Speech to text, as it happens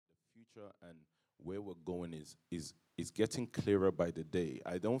future and where we're going is getting clearer by the day.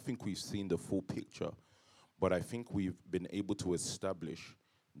 I don't think we've seen the full picture, but I think we've been able to establish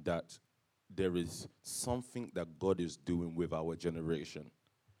that there is something that God is doing with our generation.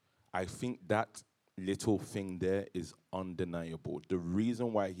 I think that little thing there is undeniable. The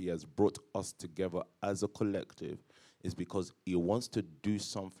reason why he has brought us together as a collective is because he wants to do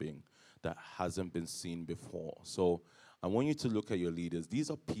something that hasn't been seen before. So I want you to look at your leaders.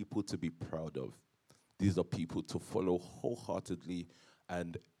 These are people to be proud of. These are people to follow wholeheartedly,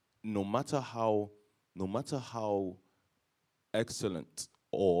 and no matter how excellent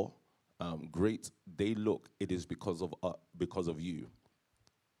or great they look, it is because of you.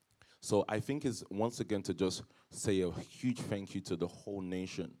 So I think it's once again to just say a huge thank you to the whole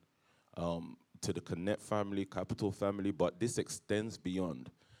nation, to the Connect family, Capital family, but this extends beyond,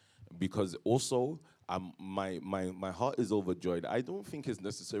 because also my heart is overjoyed. I don't think it's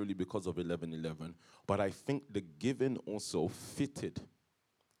necessarily because of 11/11, but I think the giving also fitted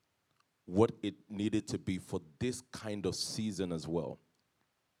what it needed to be for this kind of season as well.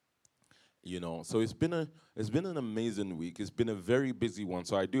 You know, so it's been an amazing week. It's been a very busy one.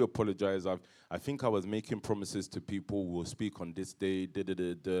 So I do apologize. I think I was making promises to people who will speak on this day,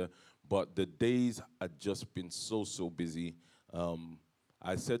 but the days have just been so busy.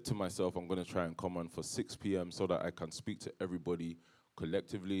 I said to myself, I'm going to try and come on for 6 p.m. so that I can speak to everybody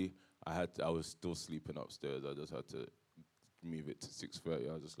collectively. I was still sleeping upstairs. I just had to move it to 6:30.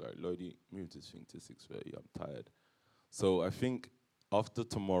 I was just like, Lodi, move this thing to 6:30. I'm tired. So I think after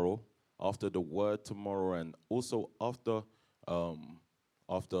tomorrow, after the word tomorrow, and also after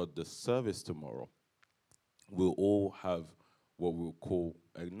the service tomorrow, we'll all have what we'll call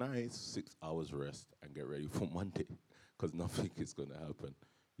a nice 6 hours rest and get ready for Monday, because nothing is going to happen.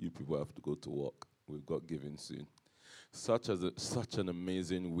 You people have to go to work. We've got giving soon. Such an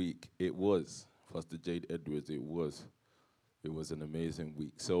amazing week it was. Pastor Jade Edwards, it was an amazing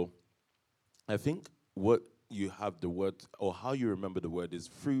week. So I think what you have the word, or how you remember the word, is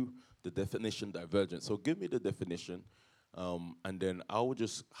through the definition divergent. So give me the definition, and then I will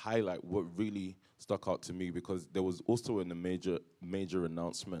just highlight what really stuck out to me, because there was also a major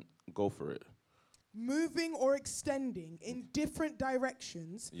announcement. Go for it. Moving or extending in different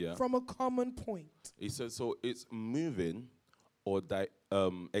directions Yeah. from a common point. He says, so it's moving or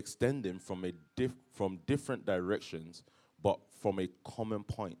extending from different directions, but from a common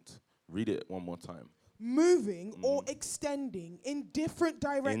point. Read it one more time. Moving or extending in different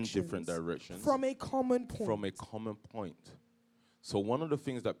directions from a common point. From a common point. So one of the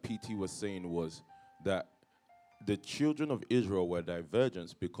things that PT was saying was that the children of Israel were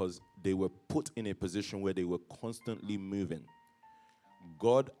divergent because they were put in a position where they were constantly moving.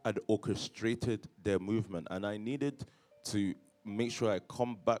 God had orchestrated their movement, and I needed to make sure I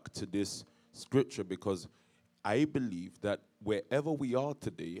come back to this scripture, because I believe that wherever we are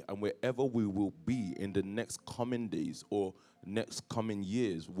today and wherever we will be in the next coming days or next coming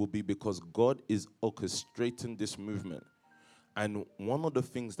years will be because God is orchestrating this movement. And one of the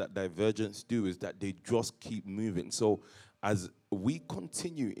things that divergence do is that they just keep moving. So as we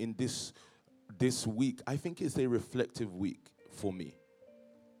continue in this week, I think it's a reflective week for me.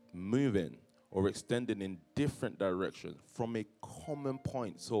 Moving or extending in different directions from a common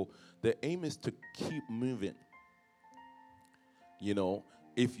point. So the aim is to keep moving. You know,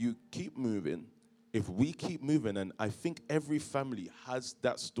 if you keep moving, if we keep moving, and I think every family has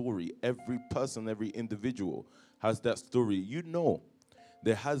that story, every person, every individual has that story. You know,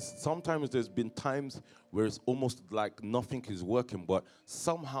 sometimes there's been times where it's almost like nothing is working, but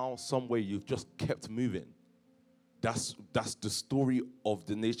somehow, some way you've just kept moving. That's the story of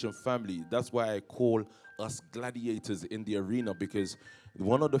the Nation family. That's why I call us gladiators in the arena, because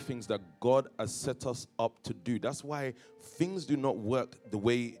one of the things that God has set us up to do, that's why things do not work the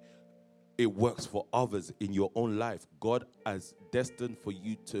way it works for others in your own life. God has destined for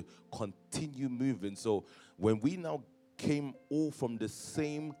you to continue moving. So when we now came all from the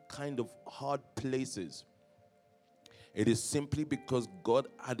same kind of hard places, it is simply because God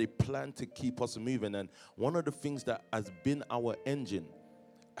had a plan to keep us moving. And one of the things that has been our engine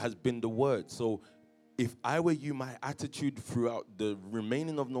has been the word. So if I were you, my attitude throughout the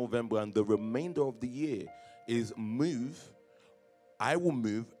remaining of November and the remainder of the year is move. I will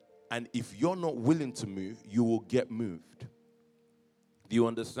move. And if you're not willing to move, you will get moved. Do you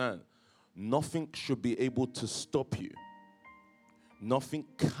understand? Nothing should be able to stop you. Nothing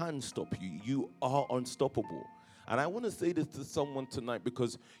can stop you. You are unstoppable. And I want to say this to someone tonight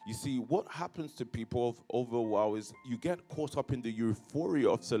because, you see, what happens to people over a while is you get caught up in the euphoria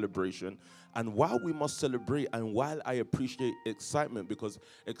of celebration. And while we must celebrate, and while I appreciate excitement, because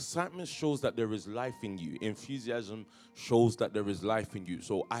excitement shows that there is life in you, enthusiasm shows that there is life in you.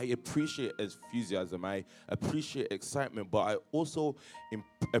 So I appreciate enthusiasm, I appreciate excitement, but I also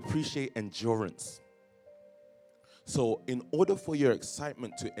appreciate endurance. So in order for your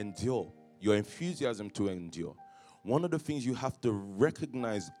excitement to endure, your enthusiasm to endure, one of the things you have to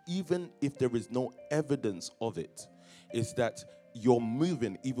recognize, even if there is no evidence of it, is that you're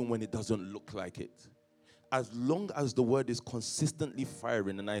moving even when it doesn't look like it. As long as the word is consistently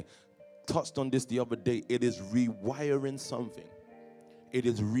firing, and I touched on this the other day, it is rewiring something. It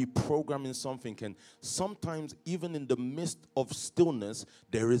is reprogramming something. And sometimes, even in the midst of stillness,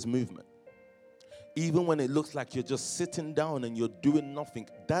 there is movement. Even when it looks like you're just sitting down and you're doing nothing,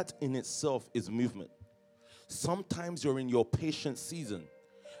 that in itself is movement. Sometimes you're in your patient season,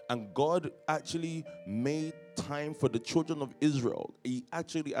 and God actually made time for the children of Israel. He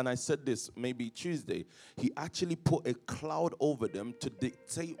actually, and I said this maybe Tuesday, he actually put a cloud over them to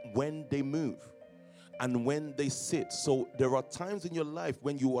dictate when they move and when they sit. So there are times in your life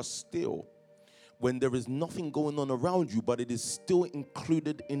when you are still, when there is nothing going on around you, but it is still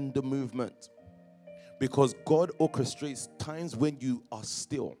included in the movement. Because God orchestrates times when you are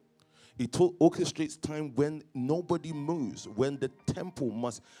still. He orchestrates time when nobody moves, when the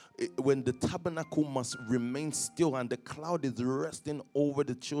tabernacle must remain still and the cloud is resting over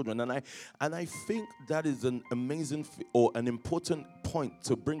the children. And I think that is an amazing or an important point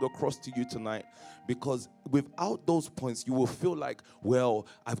to bring across to you tonight, because without those points, you will feel like, well,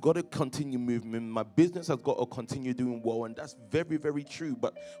 I've got to continue moving. My business has got to continue doing well. And that's very, very true.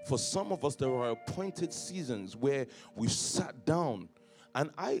 But for some of us, there are appointed seasons where we've sat down. And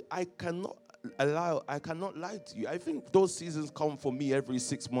I cannot lie to you. I think those seasons come for me every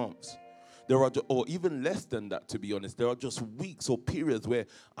 6 months. There are, or even less than that, to be honest. There are just weeks or periods where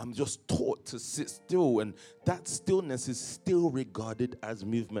I'm just taught to sit still, and that stillness is still regarded as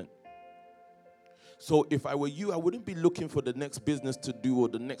movement. So if I were you, I wouldn't be looking for the next business to do or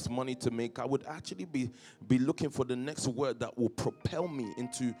the next money to make. I would actually be looking for the next word that will propel me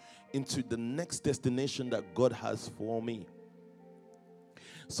into the next destination that God has for me.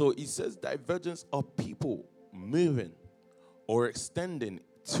 So he says divergence of people moving or extending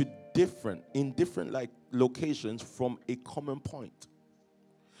to different like locations from a common point.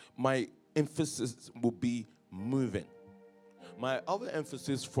 My emphasis will be moving. My other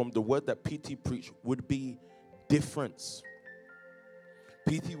emphasis from the word that PT preached would be difference.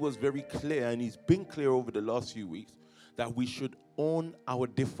 PT was very clear, and he's been clear over the last few weeks, that we should own our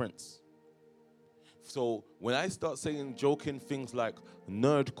difference. So when I start saying joking things like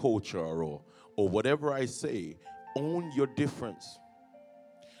nerd culture or whatever I say, own your difference.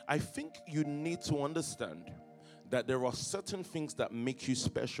 I think you need to understand that there are certain things that make you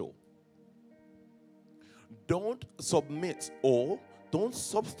special. Don't submit or don't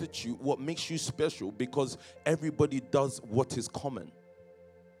substitute what makes you special because everybody does what is common.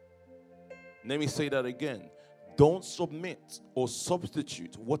 Let me say that again. Don't submit or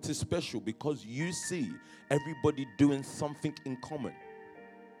substitute what is special because you see everybody doing something in common.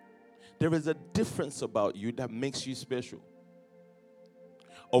 There is a difference about you that makes you special.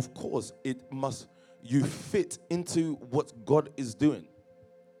 Of course, you fit into what God is doing.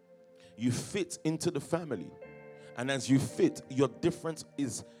 You fit into the family. And as you fit, your difference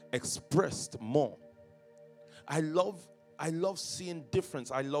is expressed more. I love seeing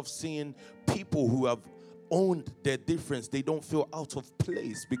difference. I love seeing people who have owned their difference. They don't feel out of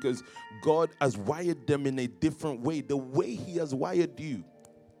place because God has wired them in a different way. The way he has wired you,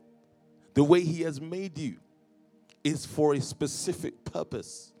 the way he has made you, is for a specific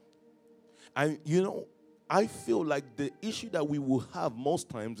purpose. And I feel like the issue that we will have most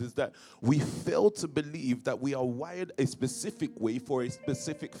times is that we fail to believe that we are wired a specific way for a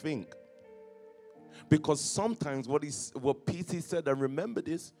specific thing. Because sometimes what PT said, and remember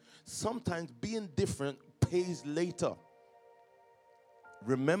this, sometimes being different pays later.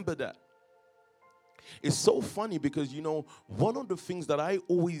 Remember that. It's so funny because, one of the things that I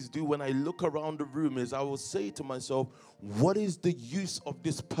always do when I look around the room is I will say to myself, what is the use of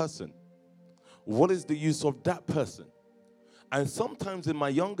this person? What is the use of that person? And sometimes in my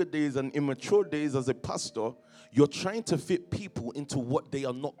younger days and immature days as a pastor, you're trying to fit people into what they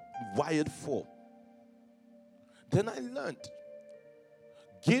are not wired for. Then I learned,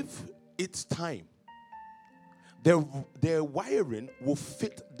 give it time. Their wiring will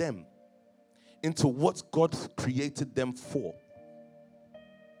fit them into what God created them for.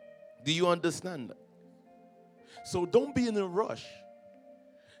 Do you understand that? So don't be in a rush.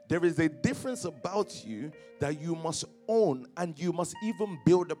 There is a difference about you that you must own and you must even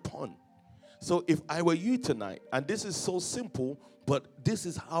build upon. So if I were you tonight, and this is so simple, but this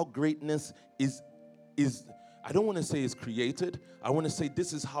is how greatness is I don't want to say is created. I want to say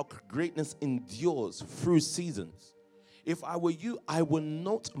this is how greatness endures through seasons. If I were you, I will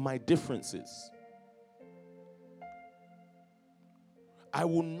note my differences. I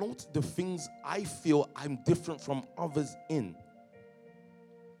will note the things I feel I'm different from others in.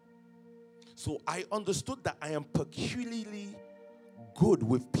 So I understood that I am peculiarly good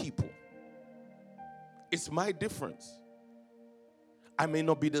with people. It's my difference. I may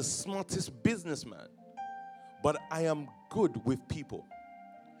not be the smartest businessman, but I am good with people.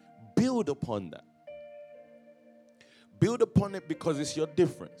 Build upon that. Build upon it because it's your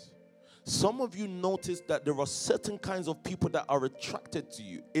difference. Some of you notice that there are certain kinds of people that are attracted to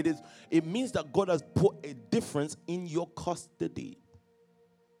you. It means that God has put a difference in your custody.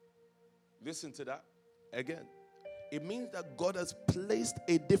 Listen to that again. It means that God has placed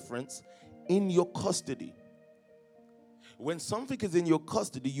a difference in your custody. When something is in your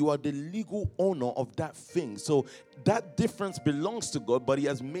custody, you are the legal owner of that thing. So that difference belongs to God, but He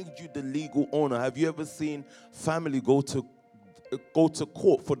has made you the legal owner. Have you ever seen family go to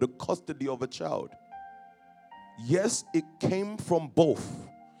court for the custody of a child? Yes, it came from both.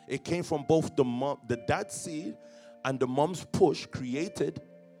 It came from both the dad's seed and the mom's push created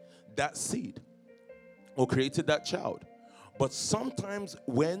that seed or created that child. But sometimes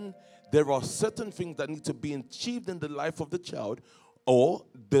when there are certain things that need to be achieved in the life of the child, or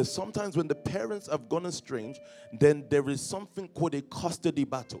there's sometimes when the parents have gone estranged, then there is something called a custody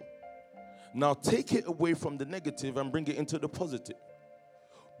battle. Now take it away from the negative and bring it into the positive.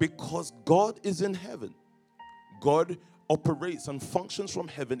 Because God is in heaven. God operates and functions from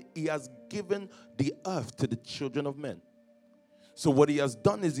heaven. He has given the earth to the children of men. So what He has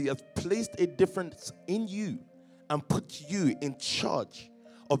done is He has placed a difference in you and put you in charge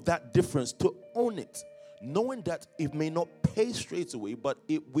of that difference to own it, knowing that it may not pay straight away, but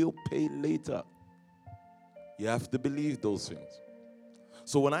it will pay later. You have to believe those things.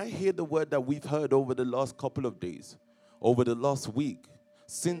 So when I hear the word that we've heard over the last couple of days, over the last week,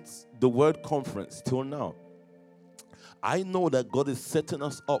 since the word conference till now, I know that God is setting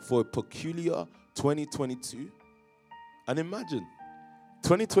us up for a peculiar 2022. And imagine,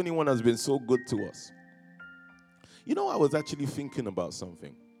 2021 has been so good to us. You know, I was actually thinking about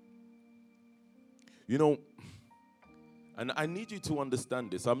something. You know, and I need you to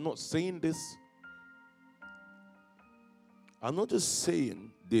understand this. I'm not saying this. I'm not just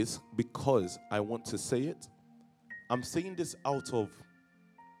saying this because I want to say it. I'm saying this out of,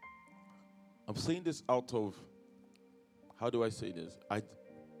 how do I say this?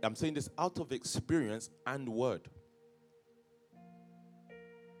 I'm saying this out of experience and word.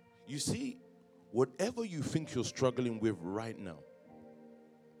 You see, whatever you think you're struggling with right now,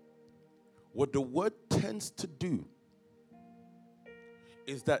 what the word tends to do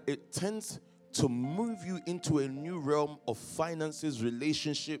is that it tends to move you into a new realm of finances,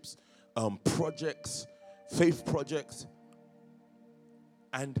 relationships, projects, faith projects.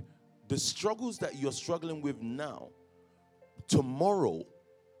 And the struggles that you're struggling with now, tomorrow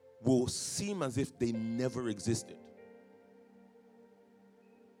will seem as if they never existed.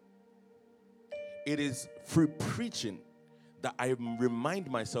 It is through preaching that I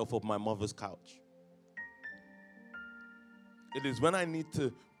remind myself of my mother's couch. It is when I need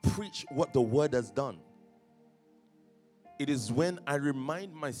to preach what the word has done. It is when I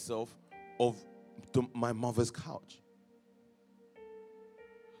remind myself of my mother's couch.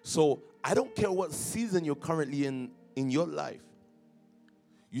 So I don't care what season you're currently in your life.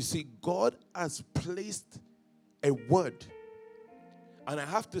 You see, God has placed a word. And I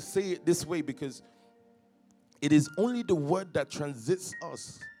have to say it this way because it is only the word that transits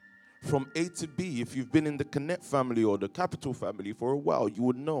us from A to B. If you've been in the Connect family or the Capital family for a while, you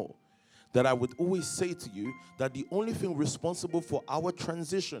would know that I would always say to you that the only thing responsible for our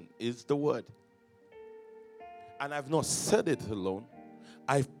transition is the word. And I've not said it alone.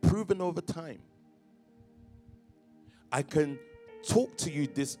 I've proven over time. I can talk to you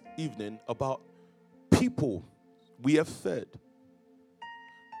this evening about people we have fed,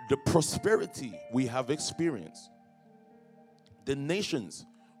 the prosperity we have experienced, the nations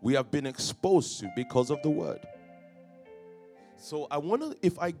we have been exposed to because of the word. So I wonder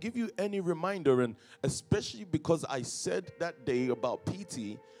if I give you any reminder, and especially because I said that day about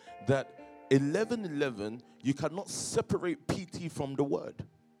PT, that 11:11, you cannot separate PT from the word.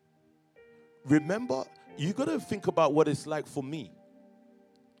 Remember, you got to think about what it's like for me.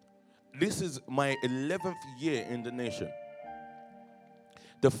 This is my 11th year in the nation.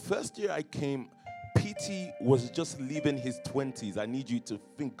 The first year I came, PT was just leaving his 20s. I need you to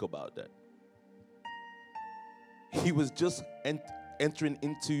think about that. He was just entering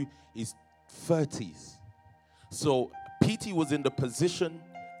into his 30s. So PT was in the position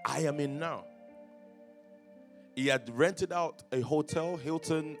I am in now. He had rented out a hotel,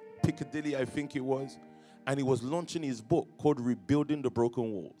 Hilton Piccadilly, I think it was, and he was launching his book called Rebuilding the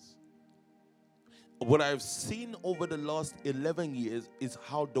Broken Walls. What I've seen over the last 11 years is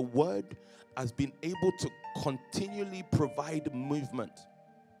how the word has been able to continually provide movement.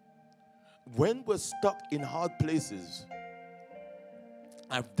 When we're stuck in hard places,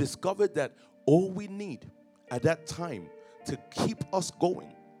 I've discovered that all we need at that time to keep us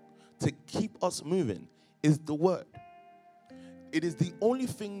going, to keep us moving, is the word. It is the only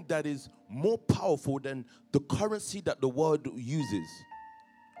thing that is more powerful than the currency that the world uses.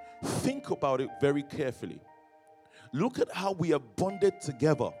 Think about it very carefully. Look at how we have bonded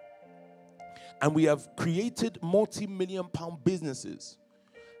together and we have created multi-million-pound businesses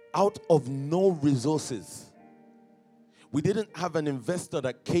out of no resources. We didn't have an investor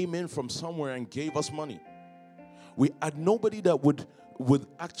that came in from somewhere and gave us money. We had nobody that would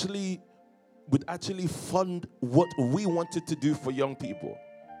actually fund what we wanted to do for young people.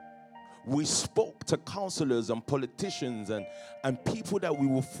 We spoke to counselors and politicians and people that we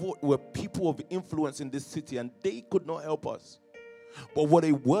thought were people of influence in this city, and they could not help us. But what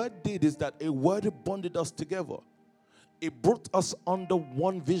a word did is that a word bonded us together. It brought us under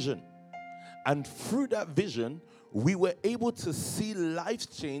one vision. And through that vision, we were able to see lives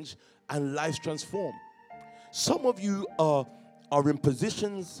change and lives transform. Some of you are in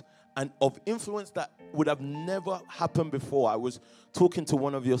positions and of influence that would have never happened before. I was talking to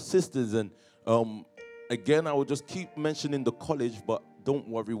one of your sisters, and again, I would just keep mentioning the college, but don't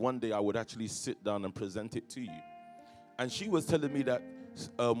worry, one day I would actually sit down and present it to you. And she was telling me that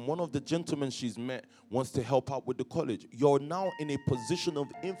one of the gentlemen she's met wants to help out with the college. You're now in a position of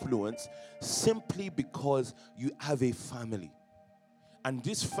influence simply because you have a family. And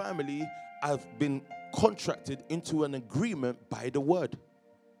this family have been contracted into an agreement by the word.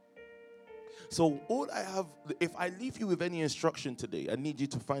 So all I have, if I leave you with any instruction today, I need you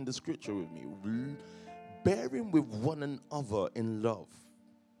to find the scripture with me. Bearing with one another in love.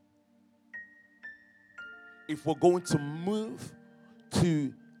 If we're going to move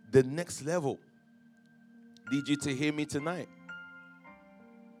to the next level, I need you to hear me tonight.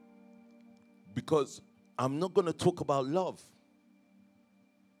 Because I'm not going to talk about love.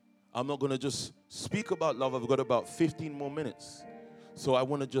 I'm not going to just speak about love. I've got about 15 more minutes. So I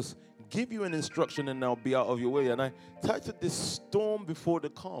want to just give you an instruction and I'll be out of your way. And I titled this Storm Before the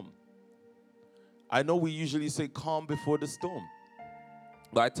Calm. I know we usually say calm before the storm.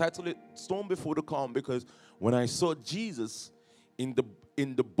 But I titled it Storm Before the Calm because when I saw Jesus in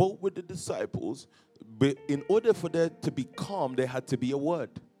the boat with the disciples, but in order for there to be calm, there had to be a word.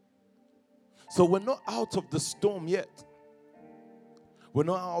 So we're not out of the storm yet. We're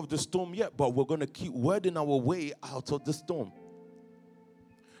not out of the storm yet, but we're going to keep wording our way out of the storm.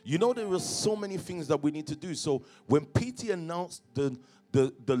 You know, there were so many things that we need to do. So when PT announced the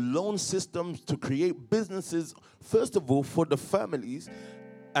loan systems to create businesses, first of all, for the families,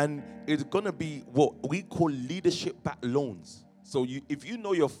 and it's going to be what we call leadership-backed loans. So if you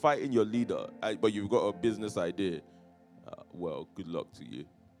know you're fighting your leader, but you've got a business idea, well, good luck to you.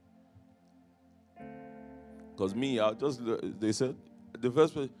 Because me, they said, the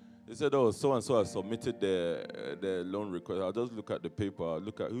first person, they said, oh, so-and-so has submitted their loan request. I'll just look at the paper. I'll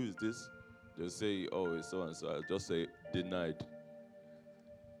look at, who is this? They'll say, oh, it's so-and-so. I'll just say, denied.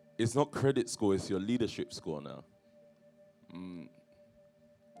 It's not credit score. It's your leadership score now.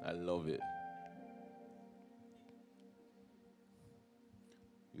 I love it.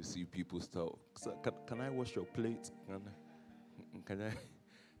 You see people start, can I wash your plate? Can I?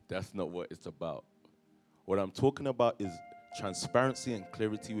 That's not what it's about. What I'm talking about is transparency and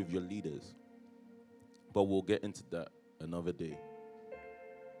clarity with your leaders. But we'll get into that another day.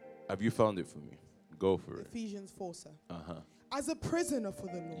 Have you found it for me? Go for it. Ephesians 4, sir. As a prisoner for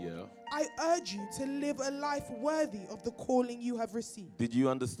the Lord, I urge you to live a life worthy of the calling you have received. Did you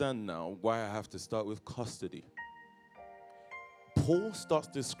understand now why I have to start with custody? Paul starts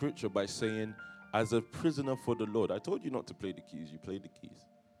this scripture by saying, as a prisoner for the Lord. I told you not to play the keys. You played the keys.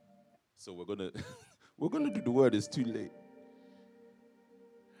 So we're gonna do the word. It's too late.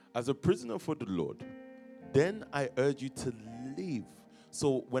 As a prisoner for the Lord, then I urge you to live.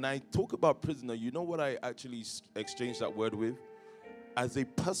 So when I talk about prisoner, you know what I actually exchange that word with? As a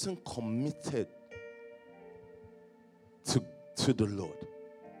person committed to the Lord.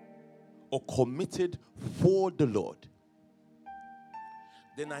 or committed for the Lord,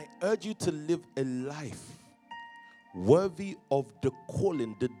 then I urge you to live a life worthy of the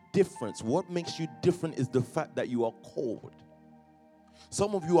calling, the difference. What makes you different is the fact that you are called.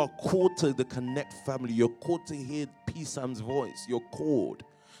 Some of you are called to the Connect family. You're called to hear P. Sam's voice. You're called.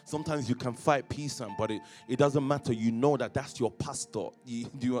 Sometimes you can fight P. Sam, but it doesn't matter. You know that that's your pastor.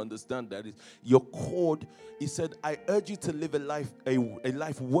 Do you understand that? You're called. He said, I urge you to live a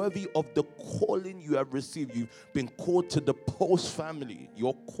life worthy of the calling you have received. You've been called to the Post family.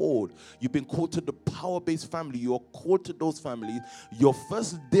 You're called. You've been called to the Power-based family. You're called to those families. Your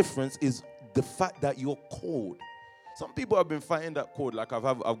first difference is the fact that you're called. Some people have been fighting that code. Like I've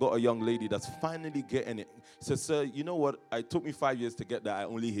got a young lady that's finally getting it. Says, sir, you know what? It took me 5 years to get that. I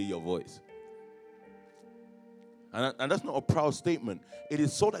only hear your voice. And that's not a proud statement. It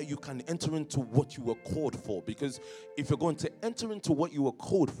is so that you can enter into what you were called for. Because if you're going to enter into what you were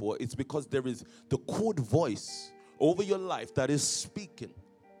called for, it's because there is the called voice over your life that is speaking.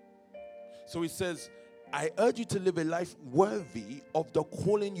 So he says, I urge you to live a life worthy of the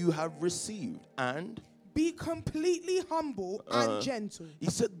calling you have received, and be completely humble and gentle. He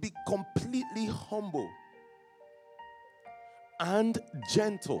said, be completely humble and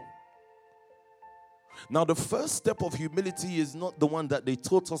gentle. Now, the first step of humility is not the one that they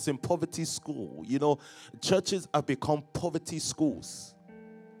taught us in poverty school. You know, churches have become poverty schools.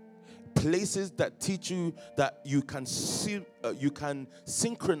 Places that teach you that you can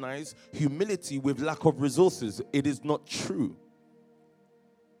synchronize humility with lack of resources. It is not true.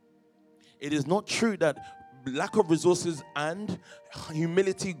 It is not true that lack of resources and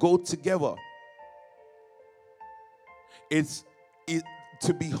humility go together.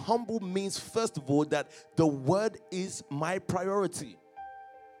 To be humble means, first of all, that the word is my priority.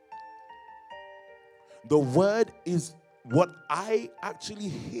 The word is what I actually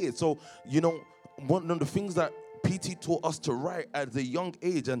hear. So, you know, one of the things that PT taught us to write at a young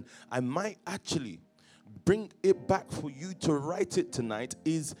age, and I might actually bring it back for you to write it tonight,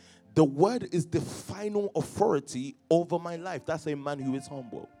 is the word is the final authority over my life. That's a man who is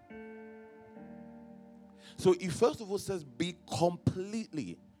humble. So he first of all says, be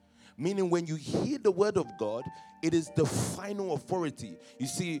completely. Meaning when you hear the word of God, it is the final authority. You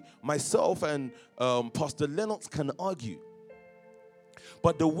see, myself and Pastor Lennox can argue.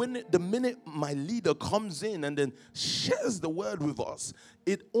 But the minute my leader comes in and then shares the word with us,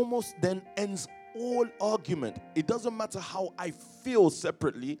 it almost then ends all argument. It doesn't matter how I feel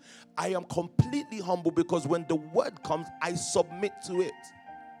separately. I am completely humble because when the word comes, I submit to it.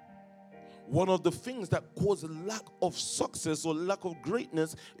 One of the things that causes lack of success or lack of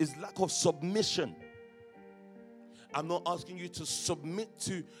greatness is lack of submission. I'm not asking you to submit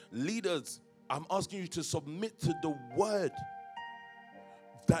to leaders. I'm asking you to submit to the word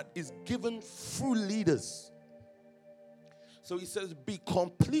that is given through leaders. So he says, be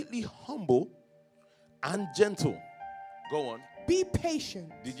completely humble and gentle. Go on. Be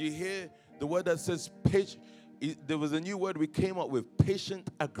patient. Did you hear the word that says patient? There was a new word we came up with, patient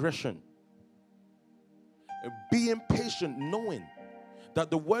aggression. Being patient, knowing that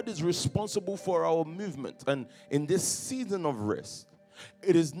the word is responsible for our movement. And in this season of rest,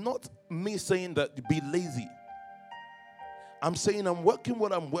 it is not me saying that be lazy. I'm saying I'm working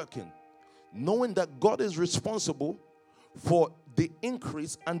what I'm working, knowing that God is responsible for the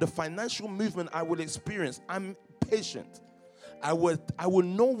increase and the financial movement I will experience. I'm patient. I will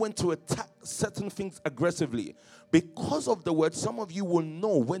know when to attack certain things aggressively. Because of the word, some of you will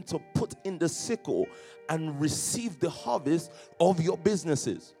know when to put in the sickle and receive the harvest of your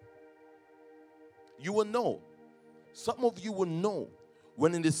businesses. You will know. Some of you will know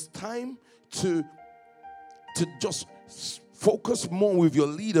when it is time to just focus more with your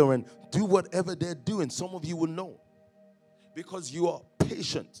leader and do whatever they're doing. Some of you will know because you are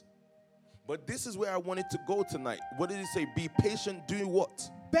patient. But this is where I wanted to go tonight. What did he say? Be patient, doing what?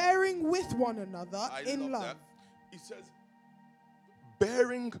 Bearing with one another in love. That. He says,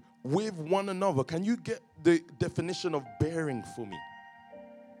 bearing with one another. Can you get the definition of bearing for me?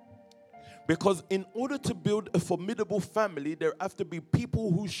 Because in order to build a formidable family, there have to be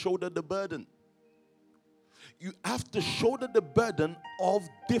people who shoulder the burden. You have to shoulder the burden of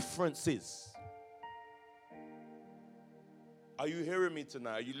differences. Are you hearing me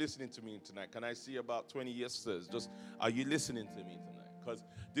tonight? Are you listening to me tonight? Can I see about 20 yeses? Are you listening to me tonight? Because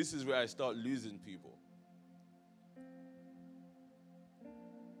this is where I start losing people.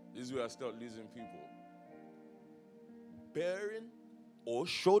 This is where I start losing people. Bearing or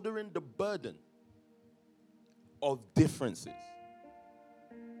shouldering the burden of differences.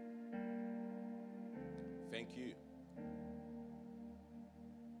 Thank you.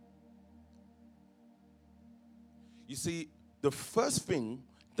 You see, the first thing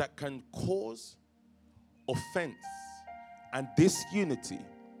that can cause offense and disunity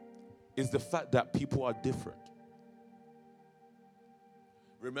is the fact that people are different.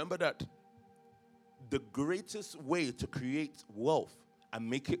 Remember that the greatest way to create wealth and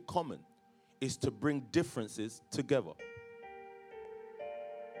make it common is to bring differences together.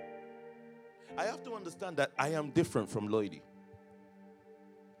 I have to understand that I am different from Lloydie.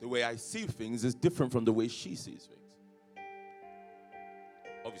 The way I see things is different from the way she sees things.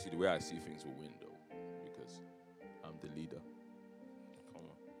 Obviously, the way I see things will win, though, because I'm the leader. Come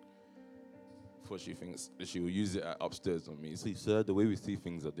on. Before she thinks she will use it upstairs on me. See, sir, the way we see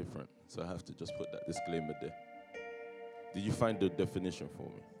things are different. So I have to just put that disclaimer there. Did you find the definition for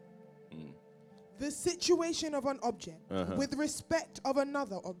me? The situation of an object with respect of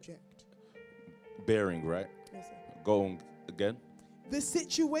another object. Bearing, right? Yes, sir. Go on again. The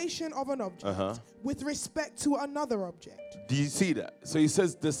situation of an object with respect to another object. Do you see that? So he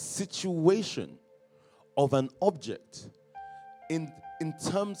says the situation of an object in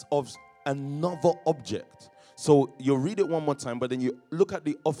terms of another object. So you read it one more time, but then you look at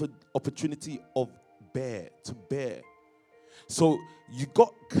the opportunity of to bear. So you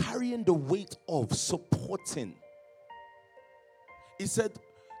got carrying the weight of, supporting. He said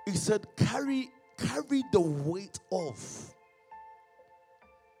carry the weight of.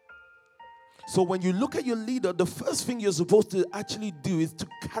 So when you look at your leader, the first thing you're supposed to actually do is to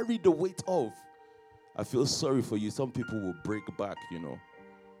carry the weight of. I feel sorry for you. Some people will break back, you know.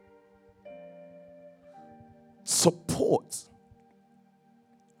 Support.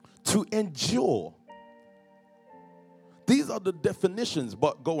 To endure. These are the definitions,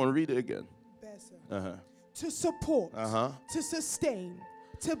 but go and read it again. To support. To sustain.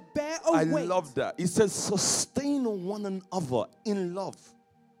 To bear a weight. I love that. It says sustain one another in love.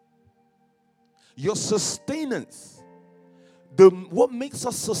 Your sustenance, what makes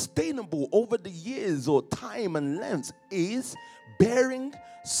us sustainable over the years or time and length is bearing,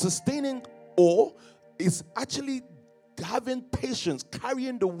 sustaining, or is actually having patience,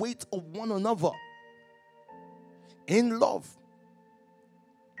 carrying the weight of one another in love.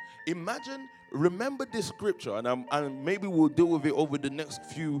 Imagine, remember this scripture, and maybe we'll deal with it over the next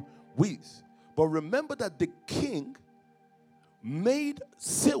few weeks. But remember that the king made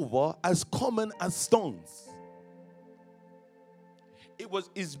silver as common as stones. It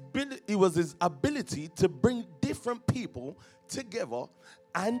was his ability to bring different people together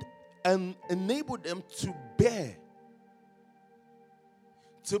and enable them to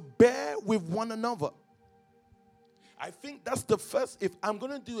bear with one another. I think that's the first. If I'm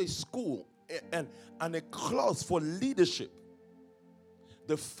going to do a school and a class for leadership,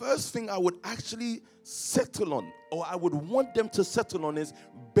 the first thing I would actually settle on, or I would want them to settle on, is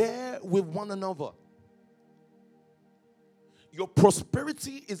bear with one another. Your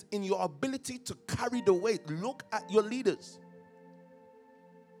prosperity is in your ability to carry the weight. Look at your leaders.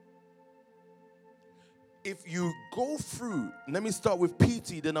 If you go through, let me start with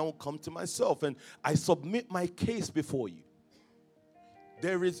PT, then I will come to myself, and I submit my case before you.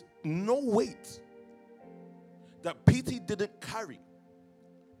 There is no weight that PT didn't carry.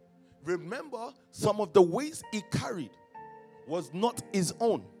 Remember, some of the weights he carried was not his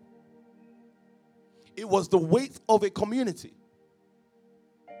own. It was the weight of a community.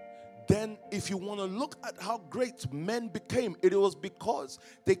 Then, if you want to look at how great men became, it was because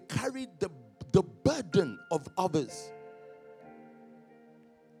they carried the burden of others.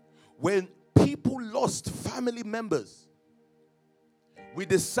 When people lost family members, we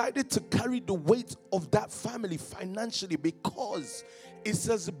decided to carry the weight of that family financially, because it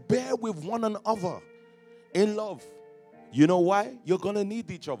says bear with one another in love. You know why? You're going to need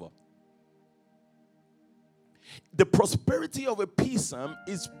each other. The prosperity of a PSAM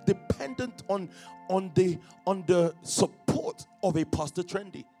is dependent on the support of a Pastor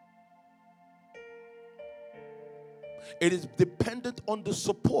Trendy. It is dependent on the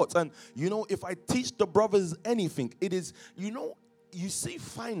support. And, you know, if I teach the brothers anything, it is, you know, you see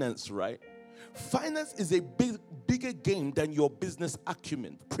finance, right? Finance is a bigger game than your business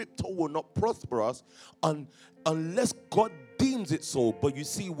acumen. Crypto will not prosper us unless God deems it so. But you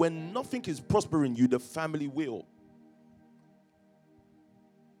see, when nothing is prospering you, the family will.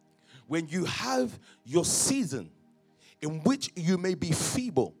 When you have your season in which you may be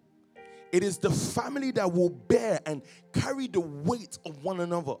feeble, it is the family that will bear and carry the weight of one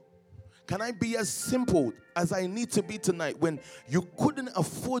another. Can I be as simple as I need to be tonight? When you couldn't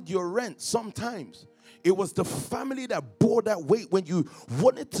afford your rent sometimes, It was the family that bore that weight. When you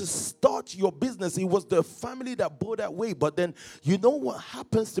wanted to start your business, it was the family that bore that weight. But then, you know what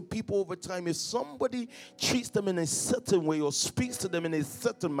happens to people over time? If somebody treats them in a certain way or speaks to them in a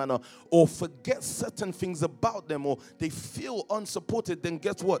certain manner or forgets certain things about them or they feel unsupported, then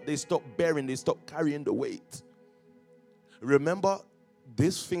guess what? They stop bearing, they stop carrying the weight. Remember,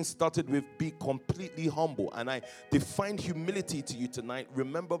 this thing started with be completely humble. And I define humility to you tonight.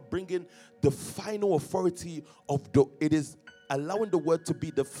 Remember, bringing the final authority of it is allowing the word to be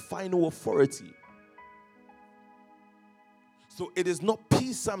the final authority. So it is not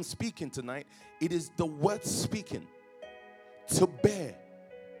peace I'm speaking tonight. It is the word speaking. To bear.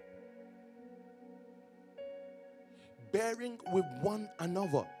 Bearing with one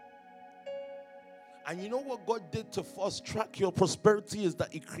another. And you know what God did to fast track your prosperity is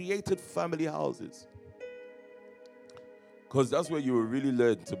that He created family houses. Because that's where you will really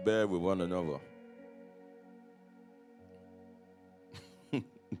learn to bear with one another.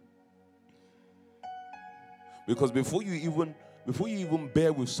 Because before you even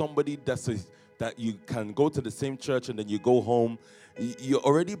bear with somebody that you can go to the same church and then you go home, you're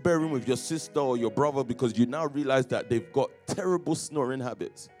already bearing with your sister or your brother because you now realize that they've got terrible snoring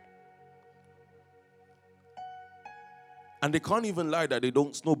habits. And they can't even lie that they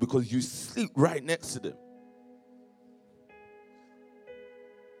don't snore because you sleep right next to them.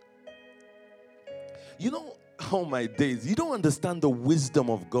 You know, oh my days, you don't understand the wisdom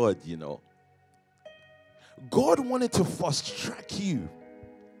of God, you know. God wanted to fast track you.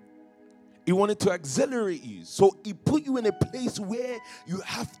 He wanted to accelerate you. So He put you in a place where you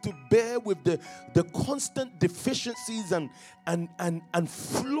have to bear with the constant deficiencies and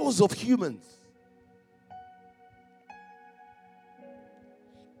flaws of humans.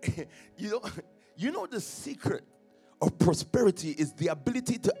 You know the secret of prosperity is the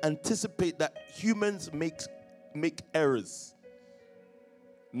ability to anticipate that humans make errors.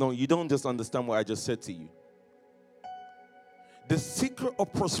 No, you don't just understand what I just said to you. The secret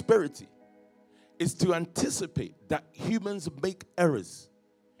of prosperity is to anticipate that humans make errors.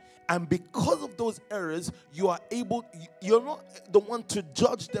 And because of those errors, you're not the one to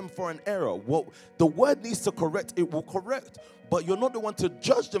judge them for an error. What the word needs to correct, it will correct. But you're not the one to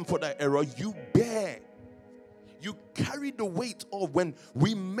judge them for that error. You bear. You carry the weight of when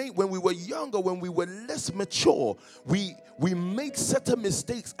we were younger, when we were less mature, we made certain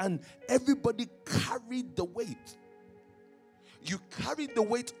mistakes and everybody carried the weight. You carried the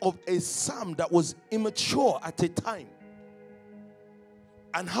weight of a Sam that was immature at a time.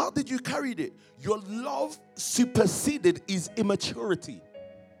 And how did you carry it? Your love superseded his immaturity.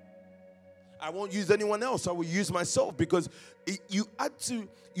 I won't use anyone else. I will use myself because you had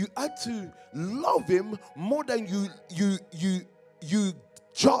to love him more than you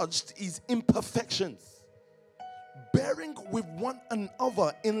judged his imperfections. Bearing with one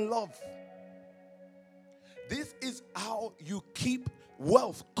another in love. This is how you keep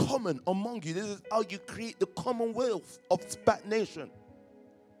wealth common among you. This is how you create the commonwealth of Spat Nation.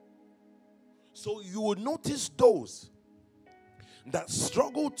 So you will notice those that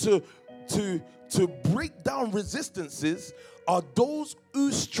struggle to break down resistances are those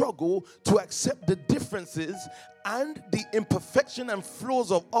who struggle to accept the differences and the imperfection and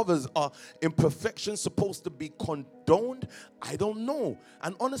flaws of others. Are imperfections supposed to be condoned? I don't know.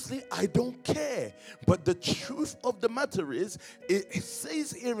 And honestly, I don't care. But the truth of the matter is, it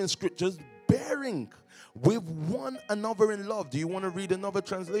says here in scriptures, bearing with one another in love. Do you want to read another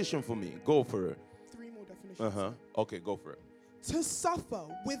translation for me? Go for it. 3 more definitions. Okay, go for it. To suffer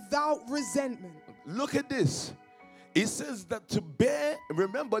without resentment. Look at this. It says that to bear,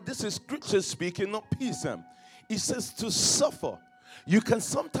 remember this is scripture speaking, not peace. It says to suffer. You can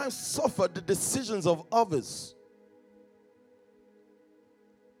sometimes suffer the decisions of others.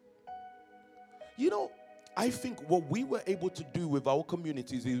 You know, I think what we were able to do with our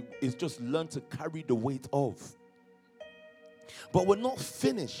communities is just learn to carry the weight of. But we're not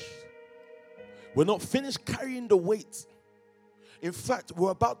finished. We're not finished carrying the weight. In fact,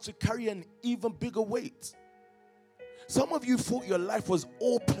 we're about to carry an even bigger weight. Some of you thought your life was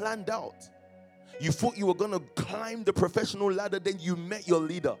all planned out. You thought you were going to climb the professional ladder, then you met your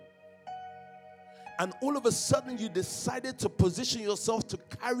leader. And all of a sudden, you decided to position yourself to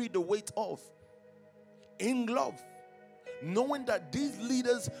carry the weight of. In love. Knowing that these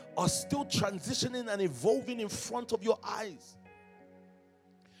leaders are still transitioning and evolving in front of your eyes.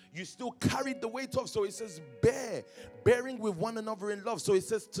 You still carried the weight of. So it says bearing with one another in love. So it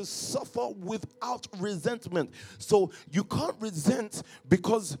says to suffer without resentment. So you can't resent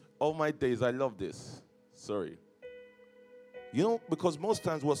because, oh my days, I love this. Sorry. You know, because most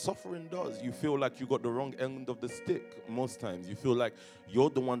times what suffering does, you feel like you got the wrong end of the stick. Most times you feel like you're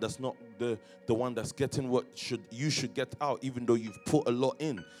the one that's not the one that's getting what you should get out, even though you've put a lot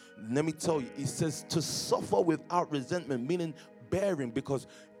in. Let me tell you, it says to suffer without resentment, meaning bearing, because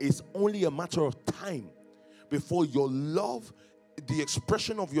it's only a matter of time before your love, the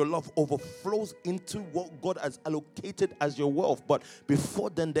expression of your love, overflows into what God has allocated as your wealth. But before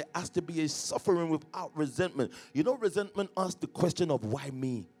then, there has to be a suffering without resentment. You know, resentment asks the question of why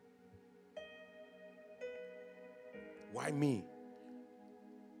me? Why me?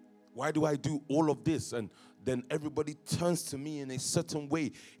 Why do I do all of this? And then everybody turns to me in a certain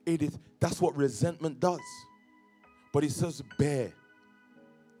way. That's what resentment does. But it says bear.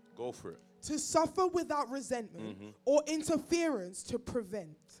 Go for it. To suffer without resentment or interference to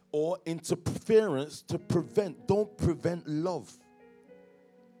prevent. Or interference to prevent. Don't prevent love.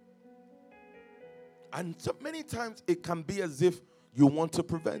 And so many times it can be as if you want to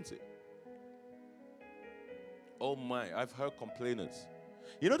prevent it. Oh my, I've heard complainants.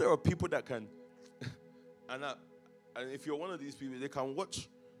 You know, there are people that can, and if you're one of these people, they can watch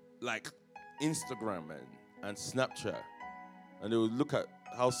like Instagram and Snapchat, and they will look at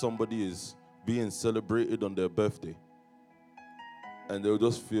how somebody is being celebrated on their birthday, and they'll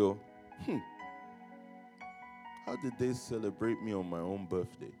just feel, how did they celebrate me on my own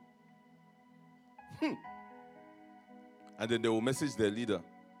birthday? And then they will message their leader.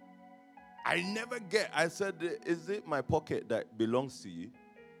 I said, is it my pocket that belongs to you?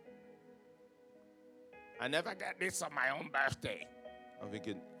 I never get this on my own birthday. I'm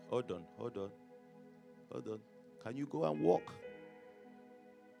thinking, hold on. Can you go and walk?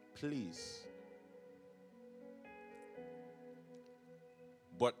 Please.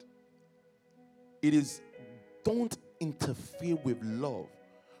 But it is, don't interfere with love.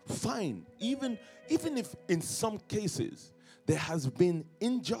 Fine, even if in some cases there has been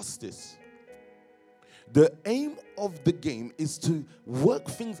injustice, the aim of the game is to work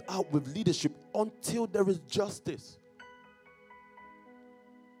things out with leadership until there is justice.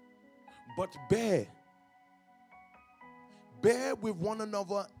 But bear with one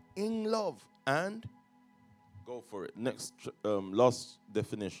another in love and go for it. Next, last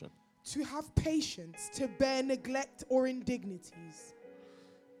definition. To have patience, to bear neglect or indignities.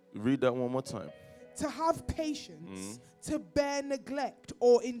 Read that one more time. To have patience, to bear neglect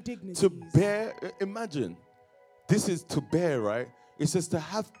or indignities. To bear, imagine, this is to bear, right? It says to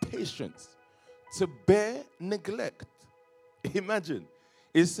have patience, to bear neglect. Imagine,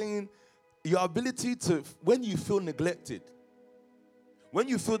 it's saying your ability to, when you feel neglected, when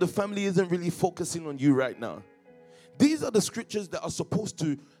you feel the family isn't really focusing on you right now, these are the scriptures that are supposed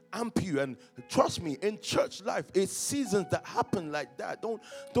to amp you. And trust me, in church life, it's seasons that happen like that.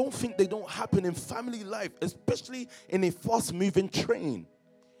 Don't think they don't happen in family life, especially in a fast-moving train.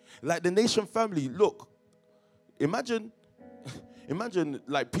 Like the Nation family, look, imagine,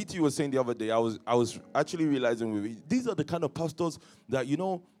 like PT was saying the other day, I was actually realizing these are the kind of pastors that, you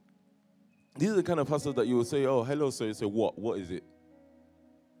know, these are the kind of pastors that you will say, oh, hello, sir. You say, what is it?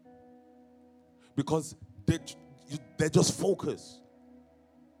 Because they're just focused.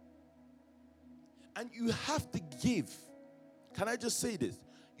 And you have to give. Can I just say this?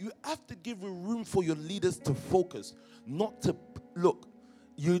 You have to give room for your leaders to focus, not to look.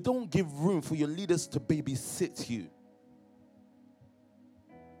 You don't give room for your leaders to babysit you.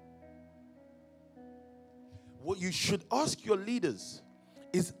 What you should ask your leaders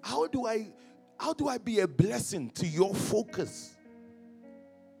is, how do I be a blessing to your focus?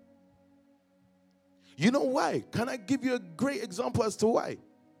 You know why? Can I give you a great example as to why?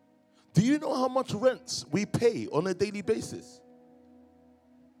 Do you know how much rent we pay on a daily basis?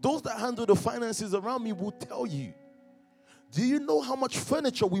 Those that handle the finances around me will tell you. Do you know how much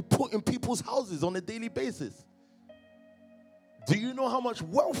furniture we put in people's houses on a daily basis? Do you know how much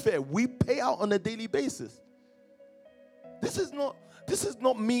welfare we pay out on a daily basis? This is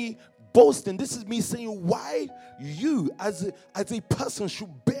not me boasting. This is me saying why you as a person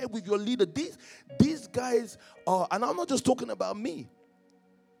should bear with your leader. These guys are, and I'm not just talking about me.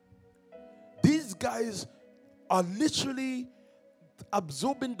 These guys are literally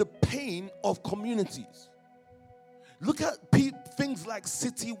absorbing the pain of communities. Look at things like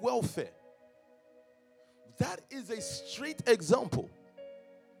city welfare. That is a straight example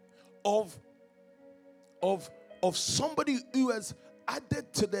of somebody who has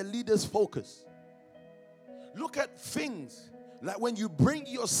added to their leader's focus. Look at things like when you bring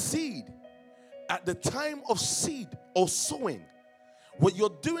your seed at the time of seed or sowing. What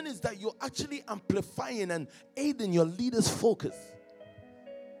you're doing is that you're actually amplifying and aiding your leader's focus.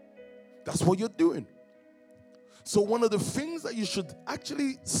 That's what you're doing. So one of the things that you should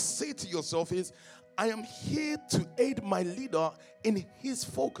actually say to yourself is, I am here to aid my leader in his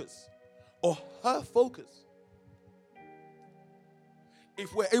focus or her focus.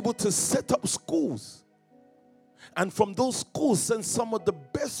 If we're able to set up schools, and from those schools send some of the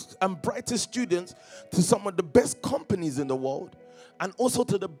best and brightest students to some of the best companies in the world, and also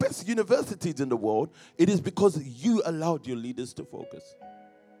to the best universities in the world, it is because you allowed your leaders to focus.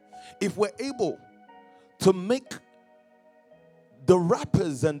 If we're able to make the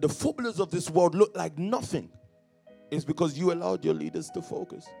rappers and the footballers of this world look like nothing, it's because you allowed your leaders to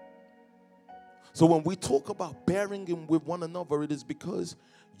focus. So when we talk about bearing in with one another, it is because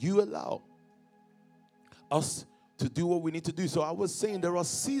you allow us to do what we need to do. So I was saying there are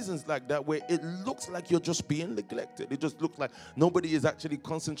seasons like that where it looks like you're just being neglected. It just looks like nobody is actually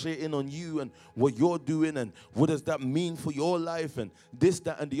concentrating on you and what you're doing and what does that mean for your life and this,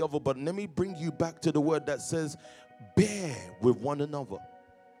 that, and the other. But let me bring you back to the word that says, bear with one another.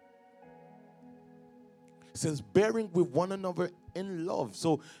 It says bearing with one another in love.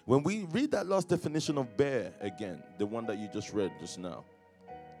 So when we read that last definition of bear again, the one that you just read just now.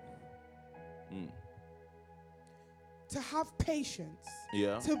 To have patience,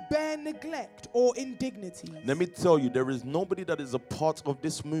 yeah, to bear neglect or indignity. Let me tell you, there is nobody that is a part of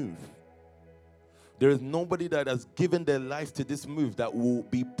this move. There is nobody that has given their life to this move that will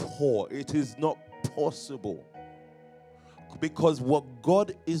be poor. It is not possible. Because what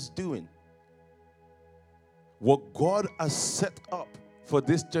God is doing, what God has set up for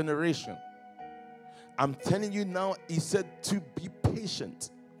this generation, I'm telling you now, he said to be patient.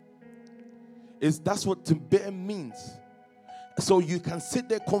 That's what to bear means. So you can sit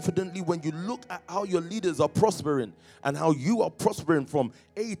there confidently when you look at how your leaders are prospering and how you are prospering from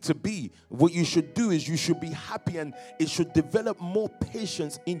A to B. What you should do is you should be happy, and it should develop more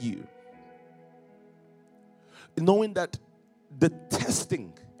patience in you. Knowing that the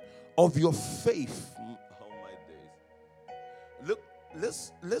testing of your faith. Oh my days. Look,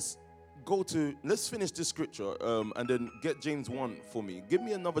 let's finish this scripture and then get James 1 for me. Give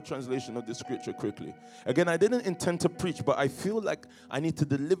me another translation of this scripture quickly. Again, I didn't intend to preach, but I feel like I need to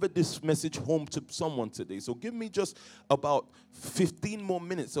deliver this message home to someone today. So give me just about 15 more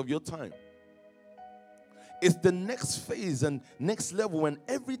minutes of your time. It's the next phase and next level, and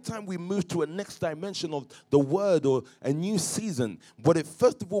every time we move to a next dimension of the word or a new season, what it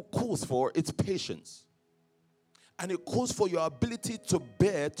first of all calls for, it's patience. And it calls for your ability to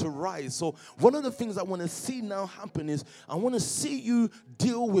bear, to rise. So one of the things I want to see now happen is I want to see you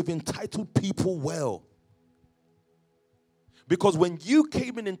deal with entitled people well. Because when you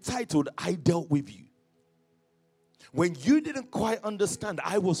came in entitled, I dealt with you. When you didn't quite understand,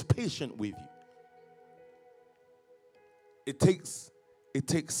 I was patient with you. It takes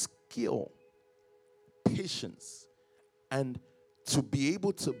skill, patience, and to be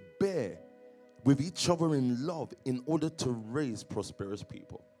able to bear with each other in love in order to raise prosperous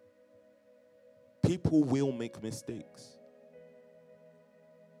people. People will make mistakes.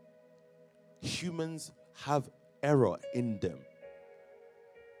 Humans have error in them.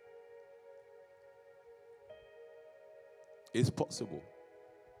 It's possible.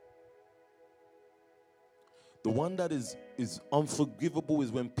 The one that is unforgivable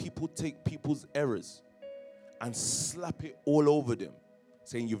is when people take people's errors and slap it all over them,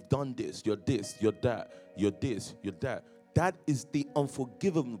 saying you've done this, you're that, you're this, you're that. That is the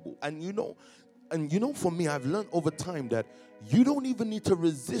unforgivable. And you know, for me, I've learned over time that you don't even need to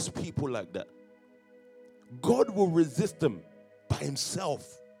resist people like that. God will resist them by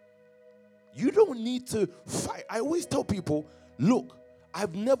himself. You don't need to fight. I always tell people, look,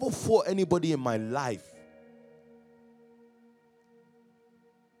 I've never fought anybody in my life.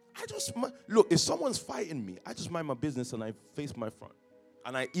 Look, if someone's fighting me, I just mind my business and I face my front.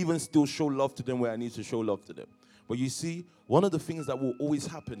 And I even still show love to them where I need to show love to them. But you see, one of the things that will always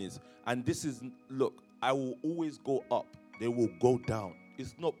happen is, and this is, look, I will always go up. They will go down.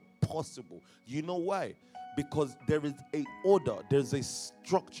 It's not possible. You know why? Because there is a order. There's a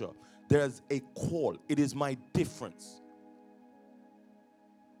structure. There's a call. It is my difference.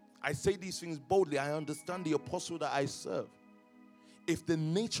 I say these things boldly. I understand the apostle that I serve. If the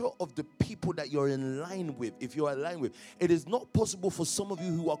nature of the people that you're in line with, if you're aligned with, it is not possible for some of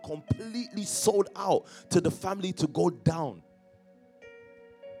you who are completely sold out to the family to go down.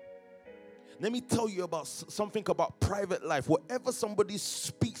 Let me tell you about something about private life. Whatever somebody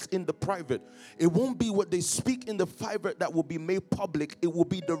speaks in the private, it won't be what they speak in the private that will be made public. It will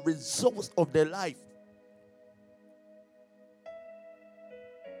be the results of their life.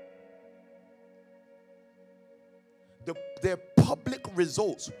 Their public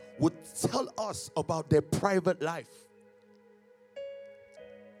results would tell us about their private life.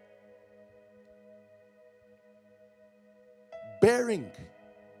 Bearing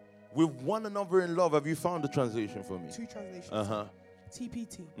with one another in love. Have you found the translation for me? 2 translations.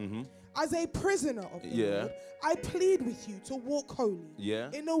 TPT. Mm-hmm. As a prisoner of the Lord, I plead with you to walk holy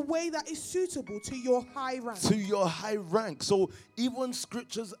in a way that is suitable to your high rank. To your high rank. So even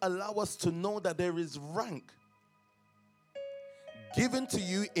scriptures allow us to know that there is rank given to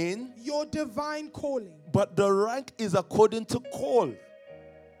you in your divine calling. But the rank is according to call.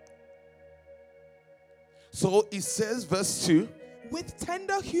 So it says, verse 2. With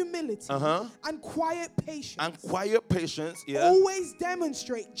tender humility and quiet patience. Always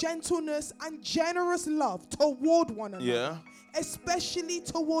demonstrate gentleness and generous love toward one another. Especially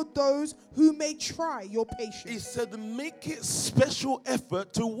toward those who may try your patience. He said, make it special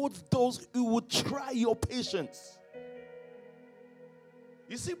effort towards those who would try your patience.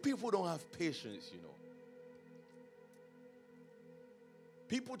 You see, people don't have patience, you know.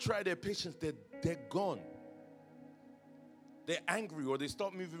 People try their patience, they're gone. They're angry or they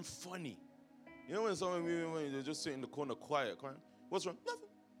start moving funny. You know when someone moving funny, they just sit in the corner quiet. What's wrong? Nothing.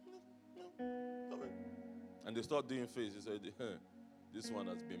 And they start doing faces. They say, this one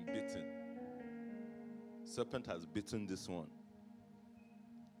has been bitten. Serpent has bitten this one.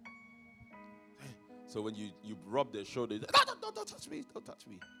 So when you rub their shoulder, they say, don't touch me, don't touch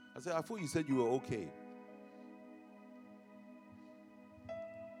me. I said, I thought you said you were okay.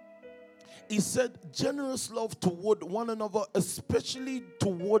 He said, generous love toward one another, especially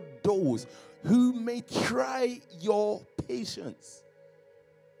toward those who may try your patience.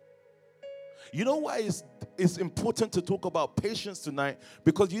 You know why it's important to talk about patience tonight?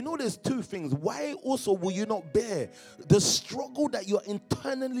 Because you know there's 2 things. Why also will you not bear? The struggle that you're